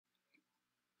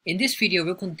In this video,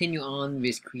 we'll continue on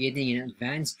with creating an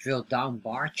advanced drill down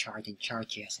bar chart in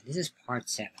Chartjs, and this is part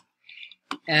 7.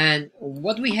 And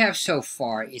what we have so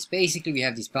far is basically we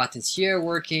have these buttons here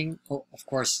working. Oh, of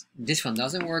course, this one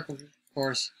doesn't work, of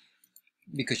course,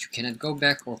 because you cannot go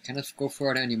back or cannot go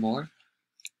further anymore.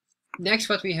 Next,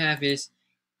 what we have is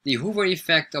the Hoover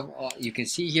Effect of, you can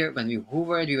see here, when we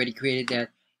hovered, we already created that.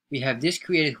 We have this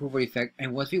created Hoover Effect,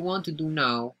 and what we want to do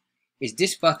now is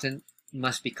this button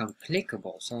must become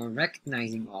clickable. So I'm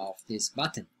recognizing of this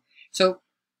button. So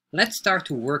let's start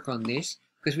to work on this,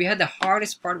 because we had the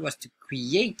hardest part was to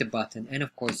create the button and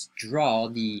of course draw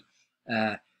the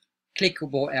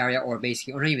clickable area, or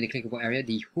basically, or not even the clickable area,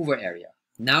 the hover area.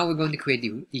 Now we're going to create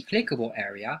the clickable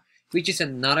area, which is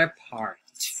another part.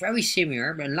 It's very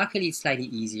similar, but luckily it's slightly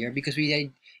easier because we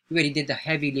already did the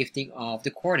heavy lifting of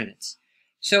the coordinates.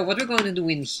 So what we're going to do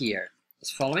in here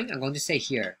is following. I'm going to say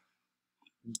here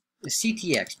the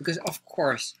CTX, because of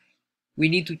course we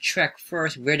need to track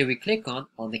first where do we click on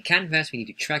the canvas. We need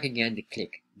to track again the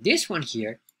click. This one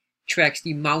here tracks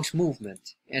the mouse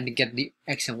movement and get the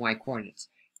X and Y coordinates.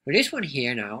 For this one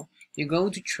here now, you're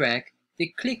going to track the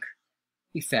click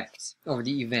effects or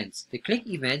the events. The click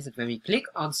events, that when we click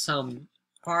on some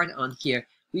part on here,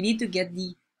 we need to get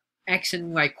the X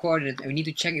and Y coordinate, and we need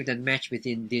to check if that match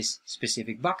within this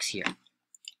specific box here.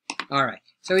 Alright,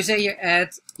 so we say here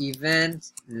add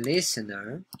event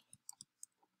listener,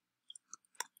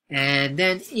 and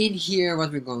then in here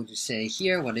what we're going to say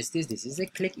here, what is this? This is a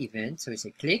click event, so we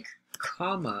say click,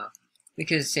 comma, we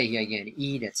can say here again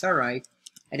E, that's alright,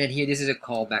 and then here this is a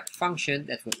callback function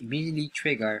that will immediately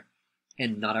trigger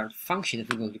another function that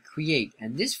we're going to create,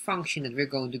 and this function that we're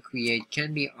going to create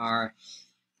can be our,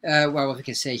 well, what we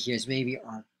can say here is maybe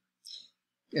our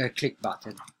click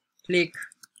button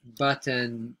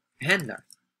handler.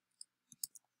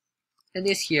 And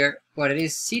this here, what it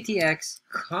is, CTX,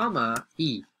 comma,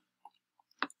 E.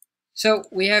 So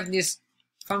we have this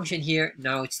function here.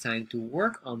 Now it's time to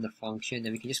work on the function,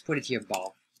 and we can just put it here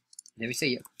above. Then we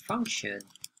say function,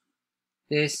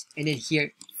 this, and then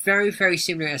here, very, very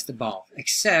similar as the above,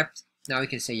 except now we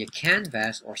can say your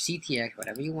canvas or CTX,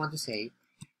 whatever you want to say,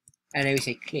 and then we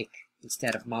say click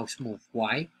instead of mouse move.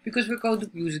 Why? Because we're going to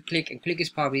use a click, and click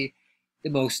is probably the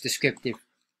most descriptive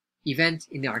event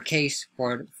in our case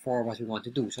for what we want to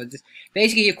do. So this,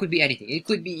 basically it could be anything. It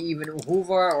could be even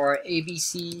Hoover or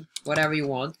ABC, whatever you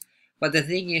want. But the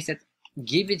thing is that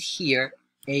give it here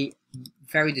a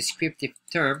very descriptive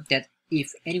term that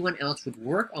if anyone else would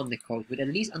work on the code would at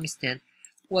least understand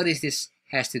what is this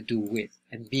has to do with.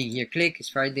 And being here click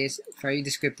is very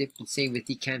descriptive, and same with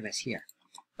the canvas here.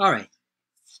 Alright.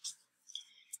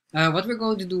 What we're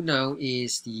going to do now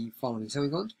is the following. So we're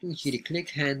going to do here the click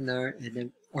handler, and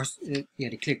then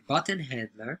the click button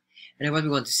handler, and then what we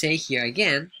want to say here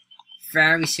again,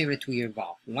 very similar to your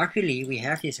above. Luckily we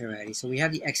have this already, so we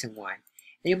have the X and Y.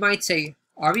 And you might say,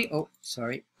 are we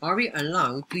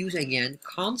allowed to use again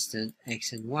constant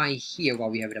X and Y here while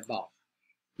we have it above?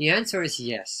 The answer is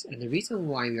yes, and the reason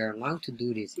why we are allowed to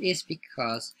do this is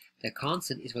because the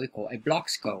constant is what we call a block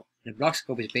scope. The block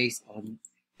scope is based on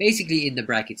basically in the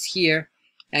brackets here,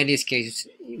 and in this case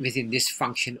it's within this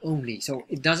function only, so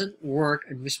it doesn't work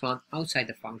and respond outside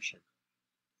the function.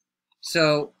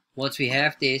 So once we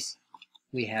have this,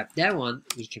 we have that one,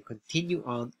 we can continue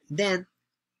on, then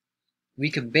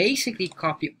we can basically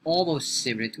copy almost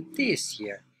similar to this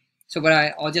here. So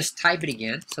but I'll just type it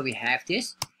again. So we have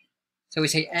this, so we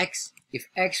say X, if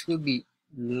X will be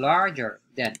larger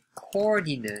than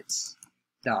coordinates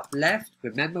dot left.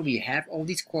 Remember, we have all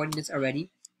these coordinates already.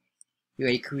 We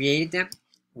already created them.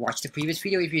 Watch the previous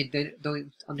video if you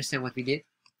don't understand what we did.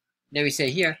 Then we say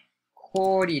here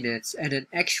coordinates, and then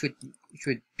X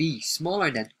should be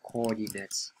smaller than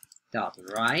coordinates dot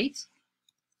right,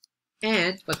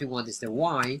 and what we want is the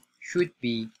Y should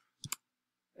be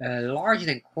larger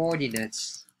than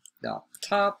coordinates dot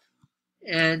top,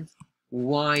 and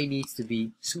Y needs to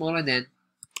be smaller than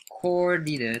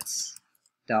coordinates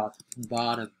dot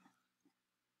bottom.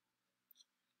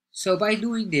 So by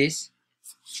doing this,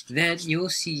 then you'll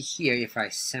see here, if I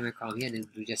semicolon here and then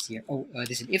do just here,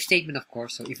 this is an if statement, of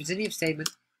course. So if it's an if statement,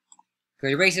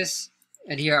 create braces,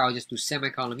 and here I'll just do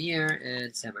semicolon here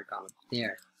and semicolon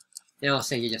there. Then I'll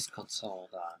say you just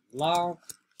console.log,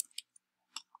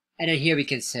 and then here we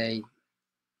can say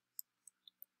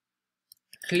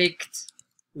clicked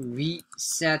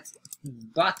reset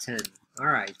button.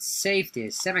 Alright, save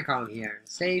this, semicolon here,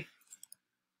 save,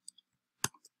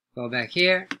 go back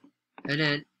here, and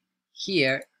then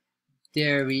here,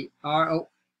 there we are. Oh,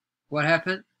 what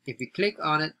happened? If we click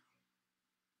on it,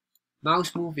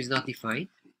 mouse move is not defined.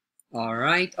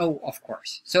 Alright, oh, of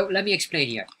course. So let me explain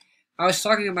here. I was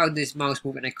talking about this mouse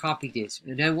move and I copied this.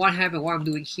 And then what happened, what I'm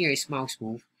doing here is mouse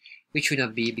move, which should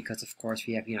not be because of course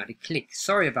we have the click.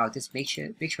 Sorry about this, make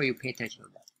sure you pay attention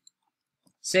on that.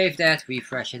 Save that,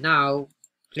 refresh, and now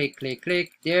click, click,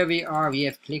 click. There we are, we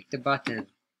have clicked the button.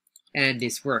 And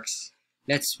this works.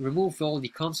 Let's remove all the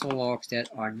console logs that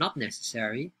are not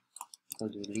necessary. Go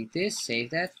to delete this,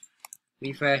 save that,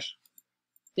 refresh.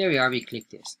 There we are, we click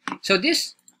this. So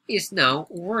this is now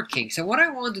working. So what I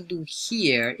want to do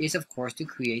here is of course to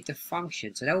create a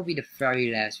function. So that will be the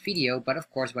very last video, but of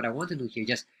course what I want to do here,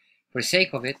 just for the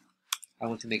sake of it, I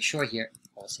want to make sure here,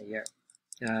 I'll say here,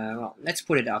 well, let's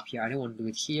put it up here. I don't want to do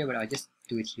it here, but I'll just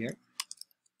do it here.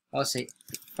 I'll say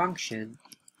function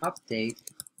update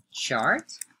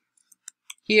chart.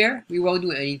 Here we won't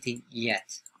do anything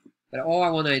yet, but all I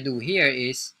want to do here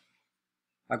is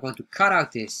I'm going to cut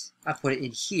out this. I put it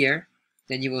in here,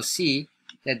 then you will see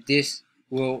that this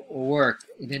will work.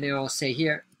 And then I'll say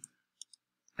here,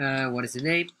 what is the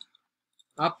name?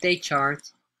 Update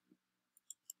chart,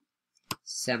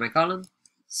 semicolon,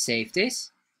 save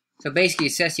this. So basically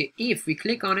it says here, if we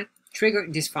click on it, trigger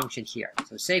this function here.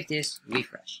 So save this,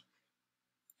 refresh.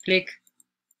 Click.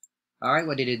 Alright,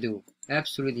 what did it do?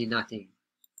 Absolutely nothing.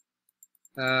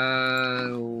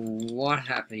 What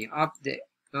happened here?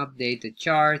 Update the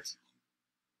chart.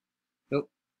 Nope.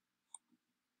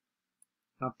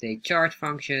 Update chart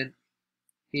function.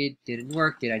 It didn't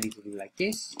work. Did I need to do like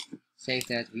this? Save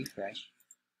that, refresh.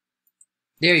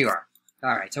 There you are.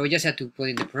 Alright, so we just had to put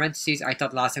in the parentheses. I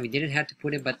thought last time we didn't have to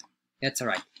put it, but that's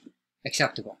alright.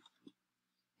 Acceptable.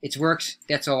 It works,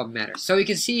 that's all that matters. So you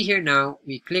can see here now,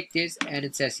 we click this and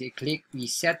it says here, click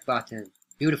reset button.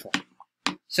 Beautiful.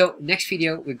 So next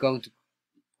video, we're going to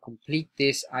complete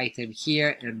this item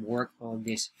here and work on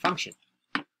this function.